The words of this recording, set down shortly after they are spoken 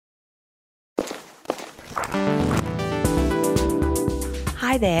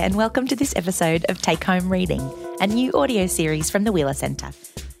Hi there, and welcome to this episode of Take Home Reading, a new audio series from the Wheeler Centre.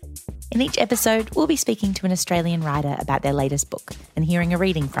 In each episode, we'll be speaking to an Australian writer about their latest book and hearing a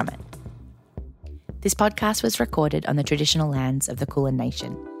reading from it. This podcast was recorded on the traditional lands of the Kulin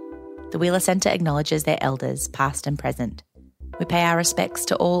Nation. The Wheeler Centre acknowledges their elders, past and present. We pay our respects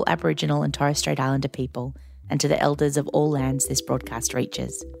to all Aboriginal and Torres Strait Islander people and to the elders of all lands this broadcast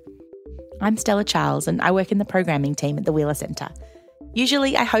reaches. I'm Stella Charles and I work in the programming team at the Wheeler Centre.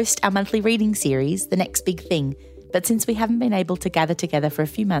 Usually I host our monthly reading series, The Next Big Thing, but since we haven't been able to gather together for a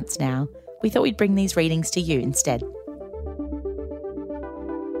few months now, we thought we'd bring these readings to you instead.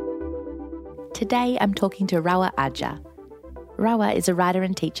 Today I'm talking to Rawah Arja. Rawah is a writer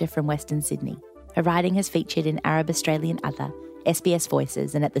and teacher from Western Sydney. Her writing has featured in Arab Australian Other, SBS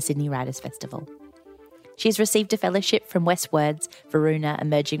Voices and at the Sydney Writers' Festival. She has received a fellowship from Westward's Varuna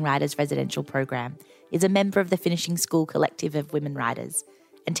Emerging Writers Residential Program, is a member of the Finishing School Collective of Women Writers,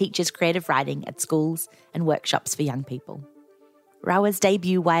 and teaches creative writing at schools and workshops for young people. Rawah's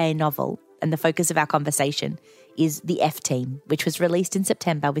debut YA novel, and the focus of our conversation, is The F Team, which was released in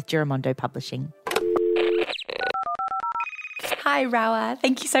September with Giramondo Publishing. Hi Rawah,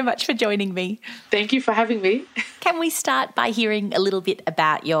 thank you so much for joining me. Thank you for having me. Can we start by hearing a little bit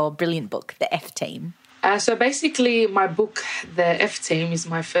about your brilliant book, The F Team? So basically, my book, The F Team, is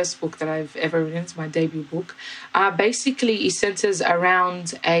my first book that I've ever written. It's my debut book. Basically, it centres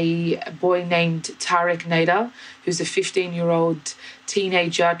around a boy named Tarek Nader, who's a 15-year-old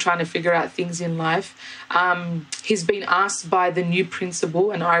teenager trying to figure out things in life. He's been asked by the new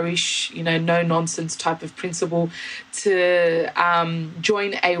principal, an Irish, no-nonsense type of principal, to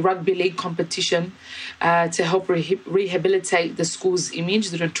join a rugby league competition to help rehabilitate the school's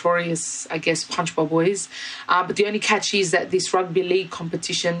image, the notorious, Punchbowl Boys. But the only catch is that this rugby league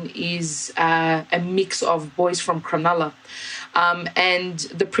competition is a mix of boys from Cronulla. And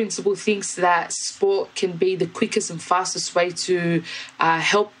the principal thinks that sport can be the quickest and fastest way to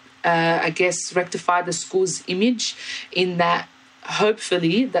help, rectify the school's image, in that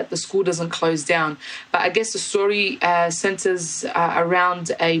hopefully that the school doesn't close down. But I guess the story centres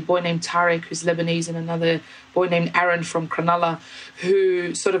around a boy named Tarek, who's Lebanese, and another boy named Aaron from Cronulla,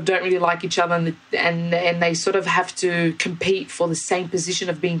 who sort of don't really like each other, and they sort of have to compete for the same position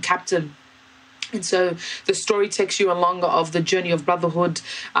of being captain. And so the story takes you along of the journey of brotherhood,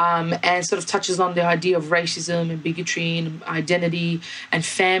 and sort of touches on the idea of racism and bigotry and identity and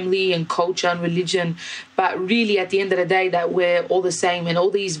family and culture and religion. But really, at the end of the day, that we're all the same. And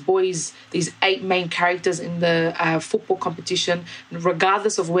all these boys, these 8 main characters in the football competition,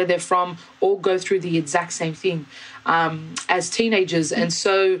 regardless of where they're from, all go through the exact same thing as teenagers. And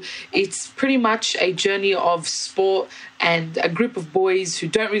so it's pretty much a journey of sport and a group of boys who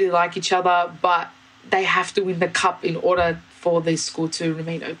don't really like each other, but they have to win the cup in order for their school to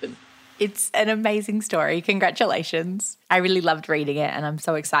remain open. It's an amazing story. Congratulations. I really loved reading it, and I'm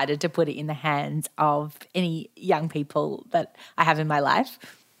so excited to put it in the hands of any young people that I have in my life.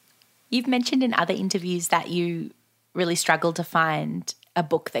 You've mentioned in other interviews that you really struggled to find a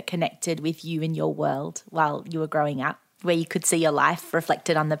book that connected with you and your world while you were growing up, where you could see your life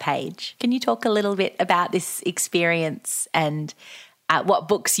reflected on the page. Can you talk a little bit about this experience and what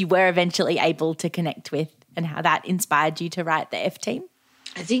books you were eventually able to connect with and how that inspired you to write The F Team?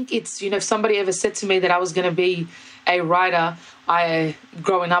 I think it's, if somebody ever said to me that I was going to be a writer,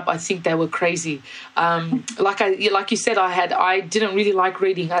 growing up, I think they were crazy. Like you said, I didn't really like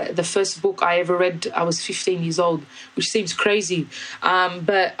reading. The first book I ever read, I was 15 years old, which seems crazy.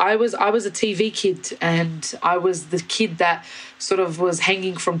 But I was a TV kid, and I was the kid that sort of was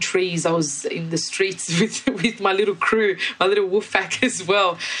hanging from trees. I was in the streets with my little crew, my little wolf pack as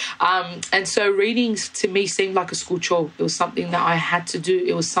well. And so reading to me seemed like a school chore. It was something that I had to do.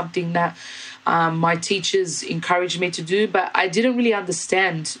 It was something that my teachers encouraged me to do, but I didn't really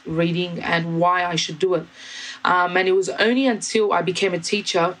understand reading and why I should do it. And it was only until I became a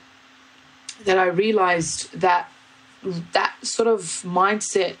teacher that I realized that sort of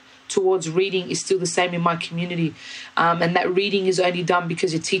mindset towards reading is still the same in my community, and that reading is only done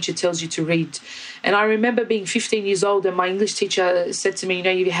because your teacher tells you to read. And I remember being 15 years old, and my English teacher said to me,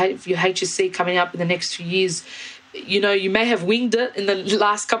 you have your HSC coming up in the next few years. You may have winged it in the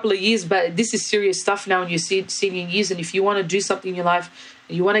last couple of years, but this is serious stuff now in your senior years. And if you want to do something in your life,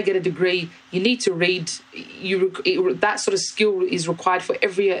 you want to get a degree, you need to read. That sort of skill is required for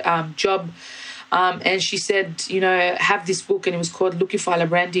every job. And she said, have this book, and it was called Looking for La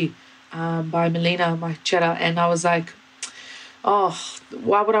Brandy by Melina Machetta. And I was like, oh,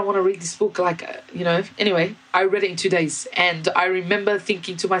 why would I want to read this book? Anyway, I read it in 2 days. And I remember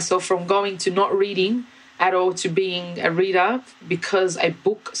thinking to myself, from going to not reading at all to being a reader because a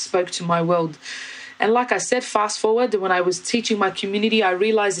book spoke to my world. And like I said, fast forward, when I was teaching my community, I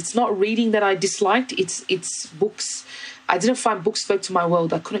realized it's not reading that I disliked, it's books. I didn't find books spoke to my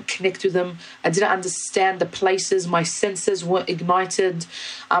world. I couldn't connect with them. I didn't understand the places. My senses weren't ignited.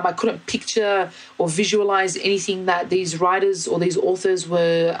 I couldn't picture or visualize anything that these writers or these authors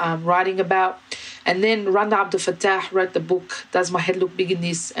were writing about. And then Randa Abdel Fattah wrote the book, Does My Head Look Big in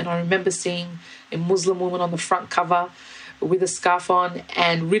This? And I remember seeing a Muslim woman on the front cover with a scarf on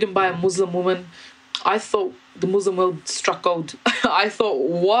and written by a Muslim woman. I thought the Muslim world struck gold. I thought,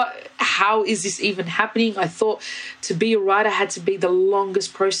 what? How is this even happening? I thought to be a writer had to be the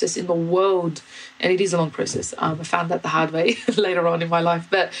longest process in the world. And it is a long process. I found that the hard way later on in my life.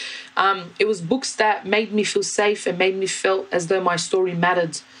 But it was books that made me feel safe and made me feel as though my story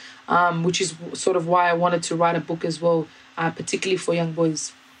mattered, which is sort of why I wanted to write a book as well, particularly for young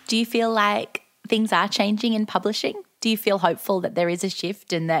boys. Do you feel like things are changing in publishing? Do you feel hopeful that there is a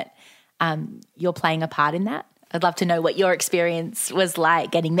shift and that you're playing a part in that? I'd love to know what your experience was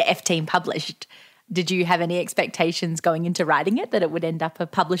like getting the F Team published. Did you have any expectations going into writing it that it would end up a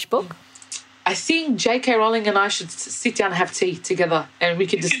published book? I think J.K. Rowling and I should sit down and have tea together and we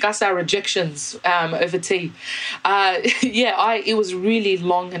could discuss our rejections over tea. It was really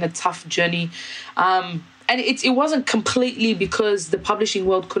long and a tough journey. And it wasn't completely because the publishing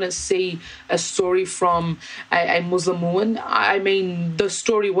world couldn't see a story from a Muslim woman. I mean, the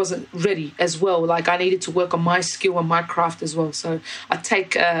story wasn't ready as well. Like, I needed to work on my skill and my craft as well. So I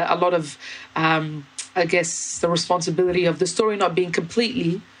take a lot of, the responsibility of the story not being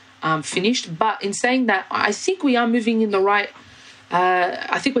completely finished. But in saying that, I think we are moving in the right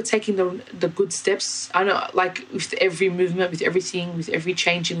I think we're taking the good steps. I know, like with every movement, with everything, with every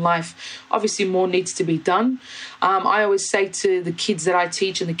change in life, obviously more needs to be done. I always say to the kids that I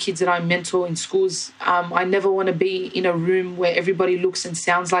teach and the kids that I mentor in schools, I never want to be in a room where everybody looks and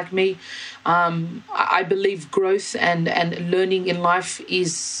sounds like me. I believe growth and learning in life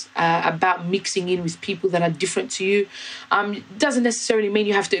is about mixing in with people that are different to you. Doesn't necessarily mean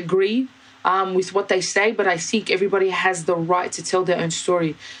you have to agree with what they say, but I think everybody has the right to tell their own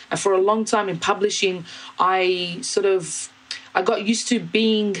story. And for a long time in publishing, I got used to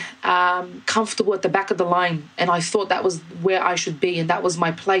being comfortable at the back of the line, and I thought that was where I should be and that was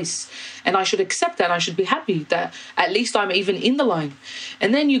my place, and I should accept that. I should be happy that at least I'm even in the line.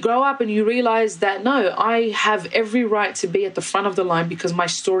 And then you grow up and you realize that no, I have every right to be at the front of the line because my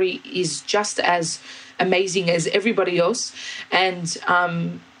story is just as amazing as everybody else. And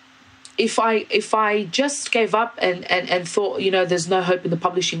if I just gave up and thought, there's no hope in the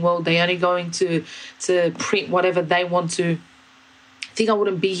publishing world, they're only going to print whatever they want to, I think I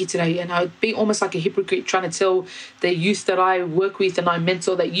wouldn't be here today. And I would be almost like a hypocrite trying to tell the youth that I work with and I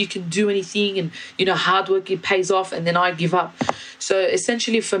mentor that you can do anything and, hard work, it pays off, and then I give up. So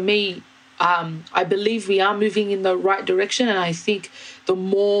essentially for me, I believe we are moving in the right direction, and I think the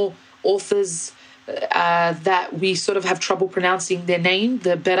more authors that we sort of have trouble pronouncing their name,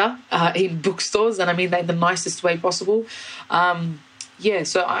 the better in bookstores, and I mean that in the nicest way possible.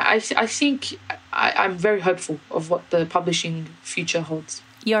 So I think I'm very hopeful of what the publishing future holds.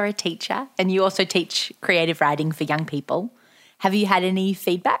 You're a teacher and you also teach creative writing for young people. Have you had any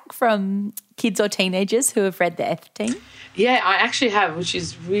feedback from kids or teenagers who have read the F Team? Yeah, I actually have, which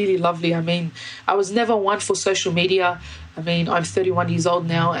is really lovely. I mean, I was never one for social media. I mean, I'm 31 years old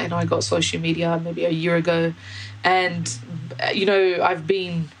now and I got social media maybe a year ago. And, I've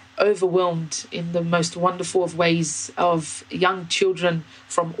been overwhelmed in the most wonderful of ways of young children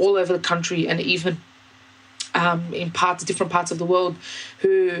from all over the country and even in different parts of the world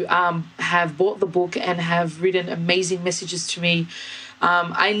who have bought the book and have written amazing messages to me.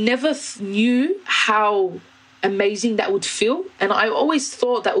 I never knew how amazing that would feel, and I always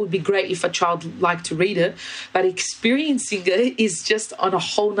thought that would be great if a child liked to read it, but experiencing it is just on a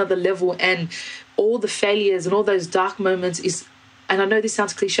whole nother level, and all the failures and all those dark moments is, and I know this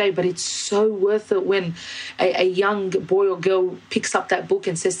sounds cliche, but it's so worth it when a young boy or girl picks up that book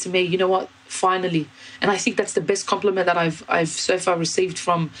and says to me, you know what, finally. And I think that's the best compliment that I've so far received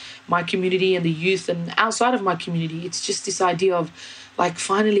from my community and the youth and outside of my community. It's just this idea of, like,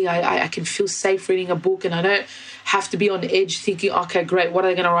 finally I can feel safe reading a book and I don't have to be on edge thinking, okay, great, what are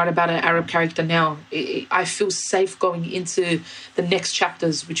they going to write about an Arab character now? I feel safe going into the next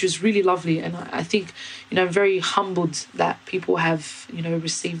chapters, which was really lovely. And I think, I'm very humbled that people have,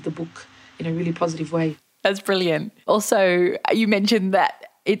 received the book in a really positive way. That's brilliant. Also, you mentioned that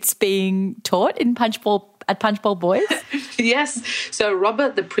it's being taught in Punchbowl Boys. Yes. So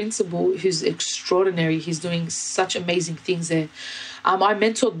Robert, the principal, who's extraordinary, he's doing such amazing things there. I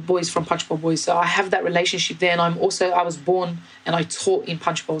mentored boys from Punchbowl Boys, so I have that relationship there. And I was born and I taught in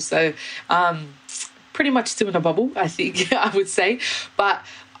Punchbowl, so pretty much still in a bubble, I think I would say. But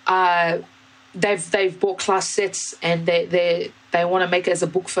they've bought class sets, and they want to make it as a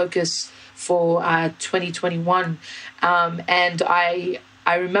book focus for 2021. And I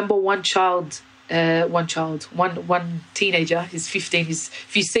remember one teenager, he's 15,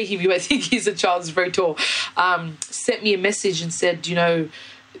 if you see him, you might think he's a child, he's very tall, sent me a message and said,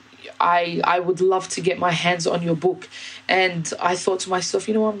 I would love to get my hands on your book. And I thought to myself,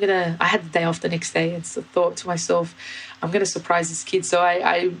 I had the day off the next day, and so thought to myself, I'm going to surprise this kid. So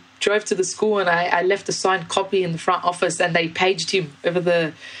I drove to the school and I left a signed copy in the front office, and they paged him over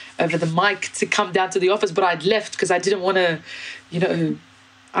the mic to come down to the office. But I'd left because I didn't want to,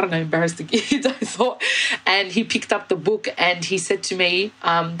 embarrass the kid, I thought. And he picked up the book and he said to me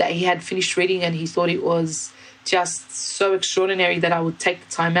that he had finished reading and he thought it was just so extraordinary that I would take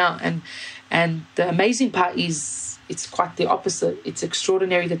the time out. And the amazing part is it's quite the opposite. It's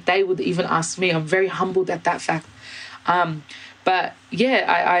extraordinary that they would even ask me. I'm very humbled at that fact. But yeah,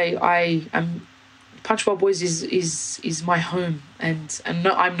 I'm Punchbowl Boys is my home, and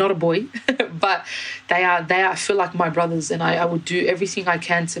no, I'm not a boy, but they are. I feel like my brothers, and I would do everything I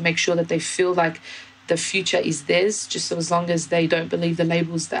can to make sure that they feel like the future is theirs, just as long as they don't believe the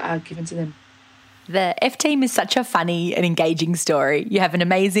labels that are given to them. The F Team is such a funny and engaging story. You have an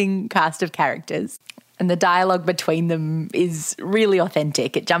amazing cast of characters, and the dialogue between them is really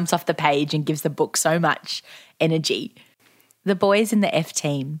authentic. It jumps off the page and gives the book so much energy. The boys in the F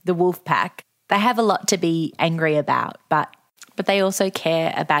Team, the wolf pack, they have a lot to be angry about, but they also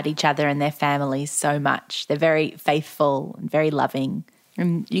care about each other and their families so much. They're very faithful and very loving.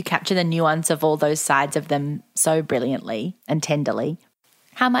 And you capture the nuance of all those sides of them so brilliantly and tenderly.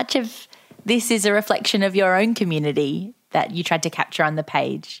 How much of this is a reflection of your own community that you tried to capture on the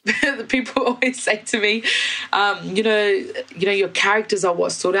page? People always say to me, your characters are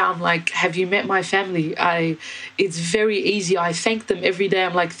what stood out. I'm like, have you met my family? It's very easy. I thank them every day.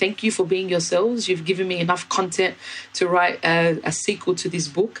 I'm like, thank you for being yourselves. You've given me enough content to write a sequel to this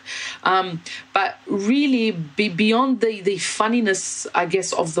book. But really, beyond the funniness, I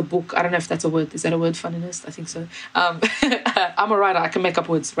guess, of the book, I don't know if that's a word. Is that a word, funniness? I think so. I'm a writer. I can make up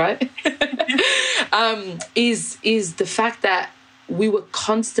words, right? Is the fact that we were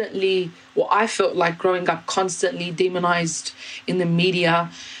constantly, I felt like growing up constantly demonized in the media.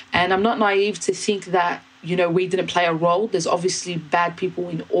 And I'm not naive to think that, we didn't play a role. There's obviously bad people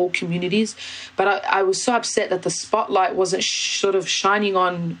in all communities. But I was so upset that the spotlight wasn't sort of shining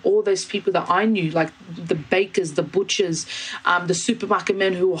on all those people that I knew, like the bakers, the butchers, the supermarket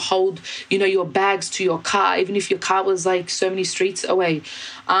men who will hold, your bags to your car, even if your car was like so many streets away.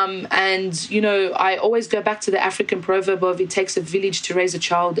 I always go back to the African proverb of it takes a village to raise a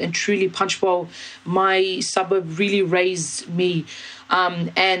child, and truly Punchbowl, my suburb, really raised me.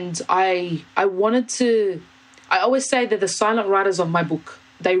 And I always say they're the silent writers of my book.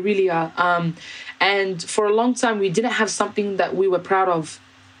 They really are. And for a long time, we didn't have something that we were proud of.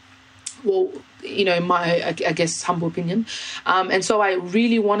 Well, in my, I guess, humble opinion. And so I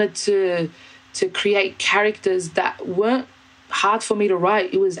really wanted to create characters that weren't hard for me to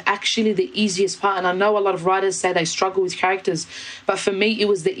write. It was actually the easiest part. And I know a lot of writers say they struggle with characters, but for me, it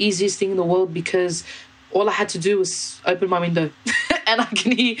was the easiest thing in the world because all I had to do was open my window and I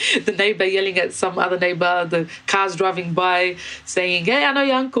can hear the neighbor yelling at some other neighbor, the cars driving by saying, hey, I know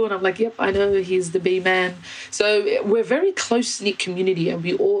your uncle. And I'm like, yep, I know, he's the B man. So we're a very close-knit community, and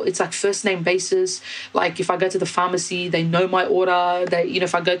it's like first name basis. Like if I go to the pharmacy, they know my order.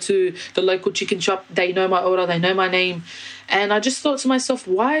 If I go to the local chicken shop, they know my order, they know my name. And I just thought to myself,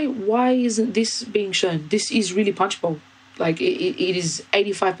 why isn't this being shown? This is really Punchbowl. Like it is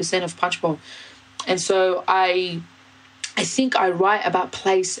 85% of Punchbowl. And so I think I write about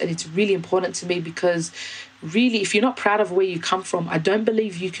place, and it's really important to me because really, if you're not proud of where you come from, I don't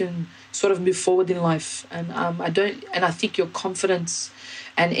believe you can sort of move forward in life. And I think your confidence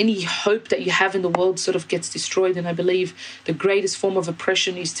and any hope that you have in the world sort of gets destroyed. And I believe the greatest form of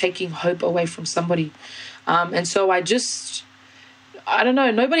oppression is taking hope away from somebody. And so I don't know,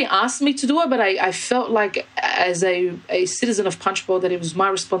 nobody asked me to do it, but I felt like as a citizen of Punchbowl that it was my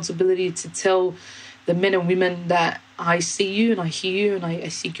responsibility to tell the men and women that I see you and I hear you and I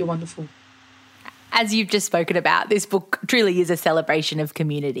think you're wonderful. As you've just spoken about, this book truly is a celebration of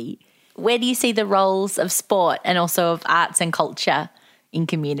community. Where do you see the roles of sport and also of arts and culture in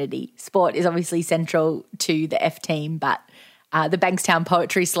community? Sport is obviously central to the F Team, but the Bankstown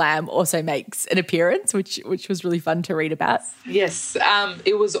Poetry Slam also makes an appearance, which was really fun to read about. Yes,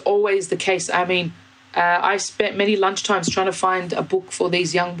 it was always the case. I mean, I spent many lunchtimes trying to find a book for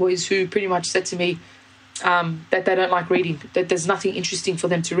these young boys who pretty much said to me that they don't like reading, that there's nothing interesting for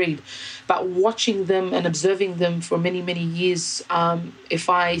them to read. But watching them and observing them for many, many years, if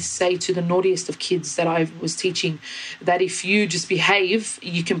I say to the naughtiest of kids that I was teaching that if you just behave,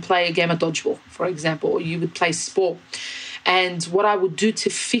 you can play a game of dodgeball, for example, or you would play sport. And what I would do to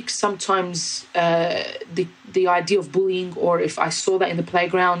fix sometimes the idea of bullying, or if I saw that in the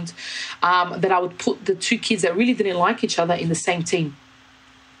playground, that I would put the two kids that really didn't like each other in the same team.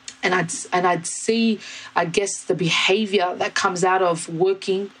 And I'd see, I guess, the behavior that comes out of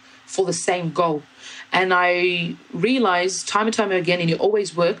working for the same goal. And I realized time and time again, and it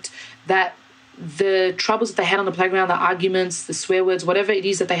always worked, that the troubles that they had on the playground, the arguments, the swear words, whatever it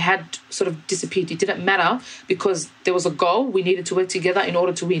is that they had sort of disappeared. It didn't matter because there was a goal. We needed to work together in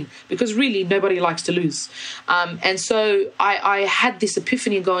order to win, because really nobody likes to lose. And so I had this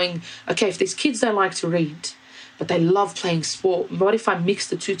epiphany going, okay, if these kids don't like to read, but they love playing sport, what if I mix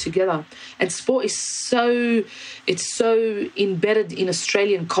the two together? And sport is so embedded in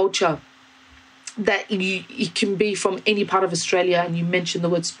Australian culture that it can be from any part of Australia, and you mention the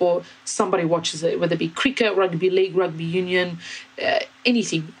word sport, somebody watches it, whether it be cricket, rugby league, rugby union,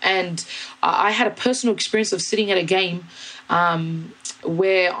 anything. And I had a personal experience of sitting at a game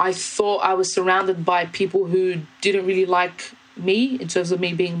where I thought I was surrounded by people who didn't really like me in terms of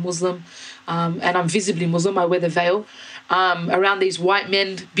me being Muslim, and I'm visibly Muslim, I wear the veil, around these white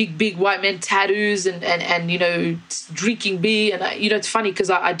men, big white men, tattoos and drinking beer. And, it's funny because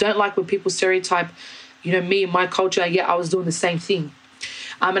I don't like when people stereotype, me and my culture, yet I was doing the same thing.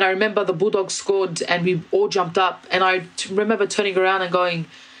 And I remember the Bulldogs scored and we all jumped up, and I remember turning around and going,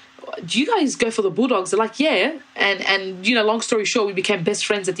 do you guys go for the Bulldogs? They're like, yeah. And long story short, we became best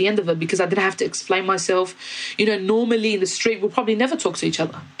friends at the end of it because I didn't have to explain myself. Normally in the street, we'll probably never talk to each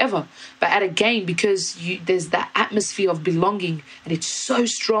other, ever. But at a game, because there's that atmosphere of belonging, and it's so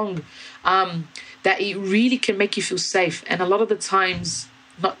strong that it really can make you feel safe. And a lot of the times,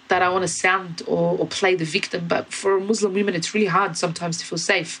 not that I want to sound or play the victim, but for Muslim women, it's really hard sometimes to feel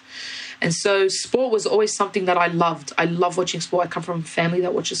safe. And so sport was always something that I loved. I love watching sport. I come from a family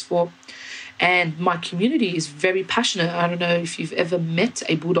that watches sport. And my community is very passionate. I don't know if you've ever met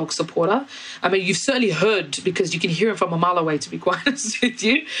a Bulldog supporter. I mean, you've certainly heard, because you can hear him from a mile away, to be quite honest with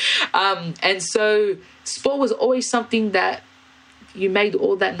you. And so sport was always something that you made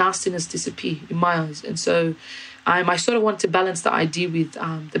all that nastiness disappear in my eyes. And so I sort of wanted to balance the idea with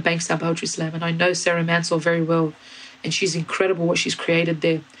the Bankstown Poetry Slam. And I know Sarah Mansell very well, and she's incredible what she's created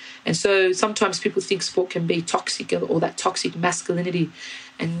there. And so sometimes people think sport can be toxic, or that toxic masculinity.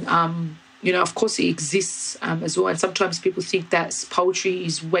 And, of course it exists as well. And sometimes people think that poetry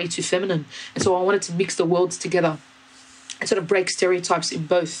is way too feminine. And so I wanted to mix the worlds together and sort of break stereotypes in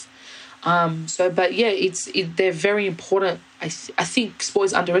both. They're very important. I think sport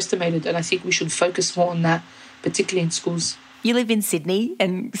is underestimated, and I think we should focus more on that, particularly in schools. You live in Sydney,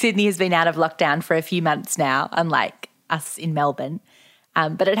 and Sydney has been out of lockdown for a few months now, unlike us in Melbourne.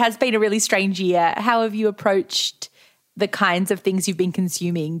 But it has been a really strange year. How have you approached the kinds of things you've been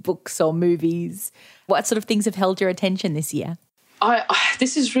consuming, books or movies? What sort of things have held your attention this year?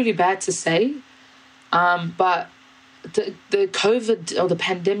 This is really bad to say, but the COVID or the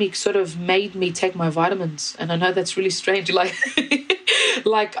pandemic sort of made me take my vitamins. And I know that's really strange. Like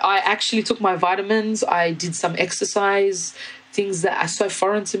I actually took my vitamins. I did some exercise, things that are so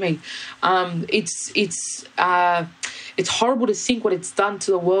foreign to me. It's horrible to think what it's done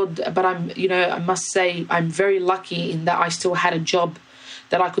to the world, but I must say I'm very lucky in that I still had a job,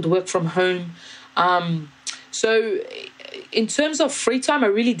 that I could work from home. So in terms of free time, I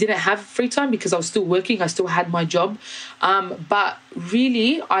really didn't have free time because I was still working. I still had my job. But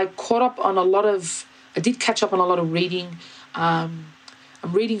really, I did catch up on a lot of reading. I'm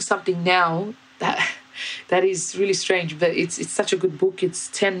reading something now that is really strange, but it's such a good book. It's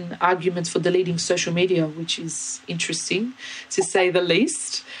 10 Arguments for Deleting Social Media, which is interesting, to say the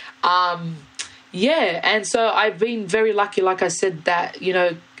least. And so I've been very lucky, like I said, that,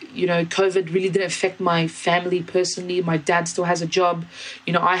 COVID really didn't affect my family personally. My dad still has a job.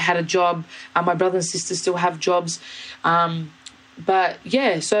 I had a job. My brother and sister still have jobs. So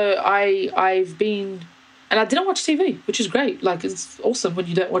I've been... And I didn't watch TV, which is great. Like, it's awesome when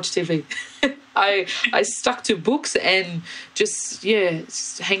you don't watch TV. I stuck to books and just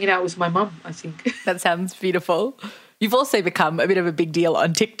hanging out with my mum, I think. That sounds beautiful. You've also become a bit of a big deal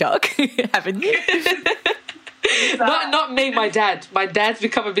on TikTok, haven't you? Not me, my dad. My dad's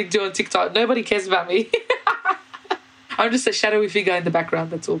become a big deal on TikTok. Nobody cares about me. I'm just a shadowy figure in the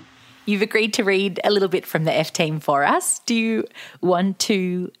background, that's all. You've agreed to read a little bit from the F team for us. Do you want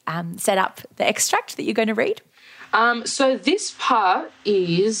to set up the extract that you're going to read? So this part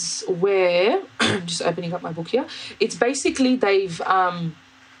is where, I'm just opening up my book here. It's basically the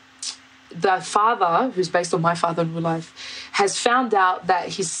father, who's based on my father in real life, has found out that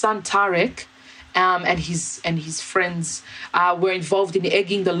his son Tarek and his friends were involved in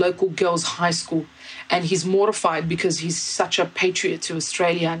egging the local girls' high school. And he's mortified because he's such a patriot to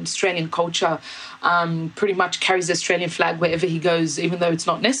Australia, and Australian culture pretty much carries the Australian flag wherever he goes, even though it's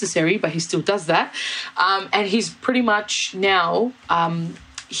not necessary, but he still does that. And he's pretty much now,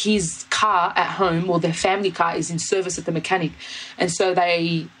 his car at home, or their family car, is in service at the mechanic. And so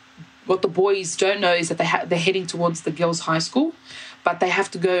what the boys don't know is that they're heading towards the girls' high school, but they have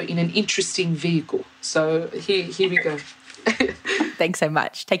to go in an interesting vehicle. So here we go. Thanks so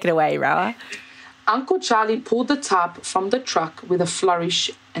much. Take it away, Rawah. Uncle Charlie pulled the tarp from the truck with a flourish,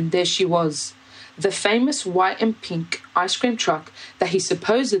 and there she was, the famous white and pink ice cream truck that he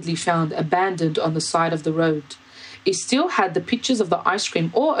supposedly found abandoned on the side of the road. It still had the pictures of the ice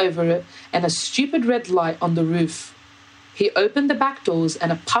cream all over it and a stupid red light on the roof. He opened the back doors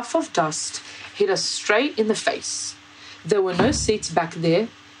and a puff of dust hit us straight in the face. There were no seats back there.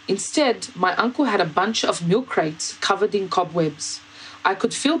 Instead, my uncle had a bunch of milk crates covered in cobwebs. I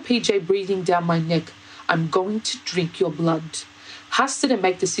could feel PJ breathing down my neck. I'm going to drink your blood. Huss didn't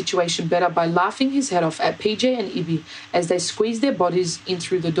make the situation better by laughing his head off at PJ and Ibi as they squeezed their bodies in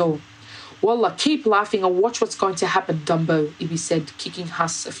through the door. Wallah, keep laughing and watch what's going to happen, Dumbo, Ibi said, kicking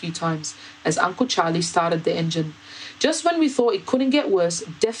Huss a few times as Uncle Charlie started the engine. Just when we thought it couldn't get worse,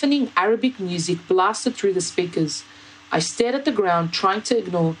 deafening Arabic music blasted through the speakers. I stared at the ground, trying to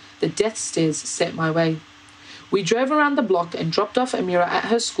ignore the death stares set my way. We drove around the block and dropped off Amira at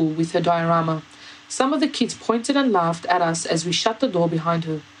her school with her diorama. Some of the kids pointed and laughed at us as we shut the door behind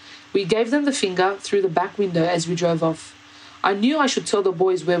her. We gave them the finger through the back window as we drove off. I knew I should tell the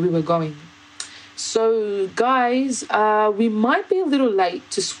boys where we were going. So, guys, we might be a little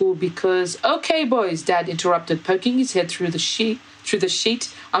late to school because... Okay, boys, Dad interrupted, poking his head through the sheet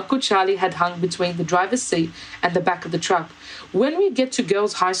Uncle Charlie had hung between the driver's seat and the back of the truck. When we get to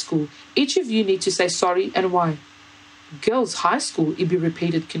girls' high school, each of you need to say sorry and why. Girls' high school, Ibi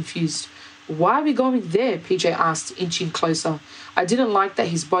repeated, confused. Why are we going there? PJ asked, inching closer. I didn't like that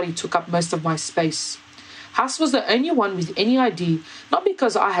his body took up most of my space. Huss was the only one with any idea, not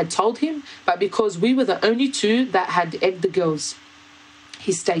because I had told him, but because we were the only two that had egged the girls.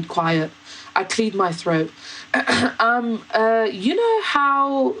 He stayed quiet. I cleared my throat. You know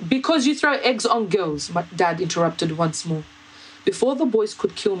how... Because you throw eggs on girls, my dad interrupted once more. Before the boys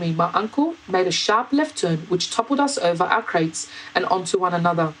could kill me, my uncle made a sharp left turn which toppled us over our crates and onto one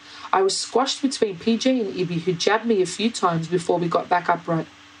another. I was squashed between PJ and Ibi, who jabbed me a few times before we got back upright.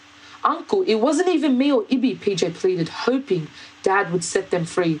 Uncle, it wasn't even me or Ibi, PJ pleaded, hoping Dad would set them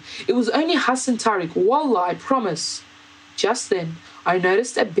free. It was only Huss and Tariq. Wallah, I promise. Just then, I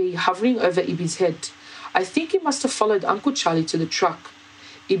noticed a bee hovering over Ibi's head. I think it must have followed Uncle Charlie to the truck.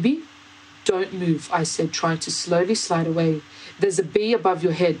 Ibi, don't move, I said, trying to slowly slide away. There's a bee above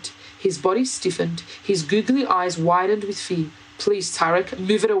your head. His body stiffened, his googly eyes widened with fear. Please, Tariq,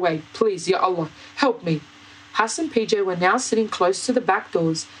 move it away. Please, Ya Allah, help me. Huss and PJ were now sitting close to the back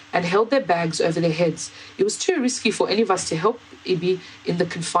doors and held their bags over their heads. It was too risky for any of us to help Ibi in the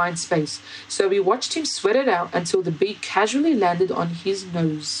confined space, so we watched him sweat it out until the bee casually landed on his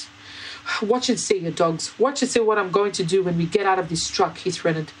nose. Watch and see, you dogs. Watch and see what I'm going to do when we get out of this truck, he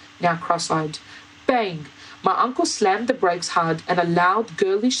threatened, now cross-eyed. Bang! My uncle slammed the brakes hard and a loud,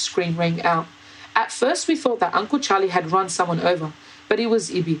 girlish scream rang out. At first we thought that Uncle Charlie had run someone over, but it was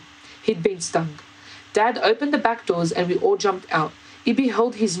Ibi. He'd been stung. Dad opened the back doors and we all jumped out. Ibi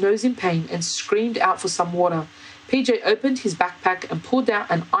held his nose in pain and screamed out for some water. PJ opened his backpack and pulled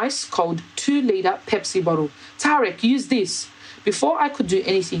out an ice-cold 2-litre Pepsi bottle. Tariq, use this. Before I could do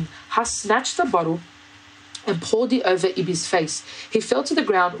anything, Huss snatched the bottle and poured it over Ibi's face. He fell to the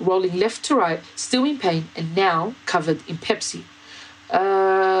ground, rolling left to right, still in pain and now covered in Pepsi.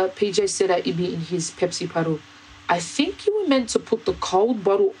 PJ said at Ibi in his Pepsi puddle. I think you were meant to put the cold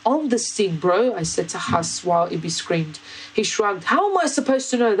bottle on the sting, bro, I said to Huss while Ibi screamed. He shrugged. How am I supposed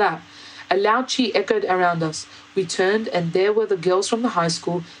to know that? A loud cheer echoed around us. We turned and there were the girls from the high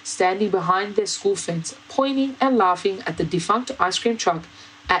school standing behind their school fence, pointing and laughing at the defunct ice cream truck,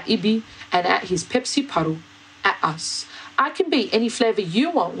 at Ibi and at his Pepsi puddle, at us. I can be any flavour you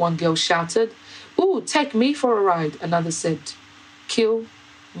want, one girl shouted. Ooh, take me for a ride, another said. Kill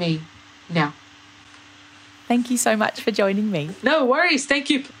me now. Thank you so much for joining me. No worries. Thank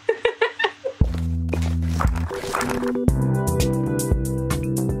you.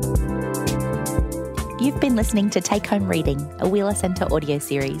 been listening to Take Home Reading, a Wheeler Centre audio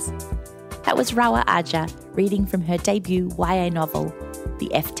series. That was Rawah Arja reading from her debut YA novel,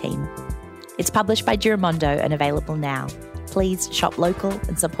 The F Team. It's published by Giramondo and available now. Please shop local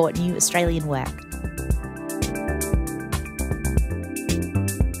and support new Australian work.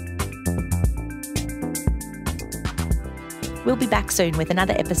 We'll be back soon with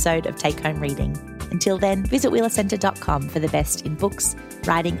another episode of Take Home Reading. Until then, visit wheelercentre.com for the best in books,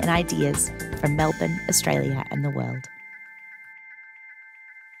 writing and ideas from Melbourne, Australia and the world.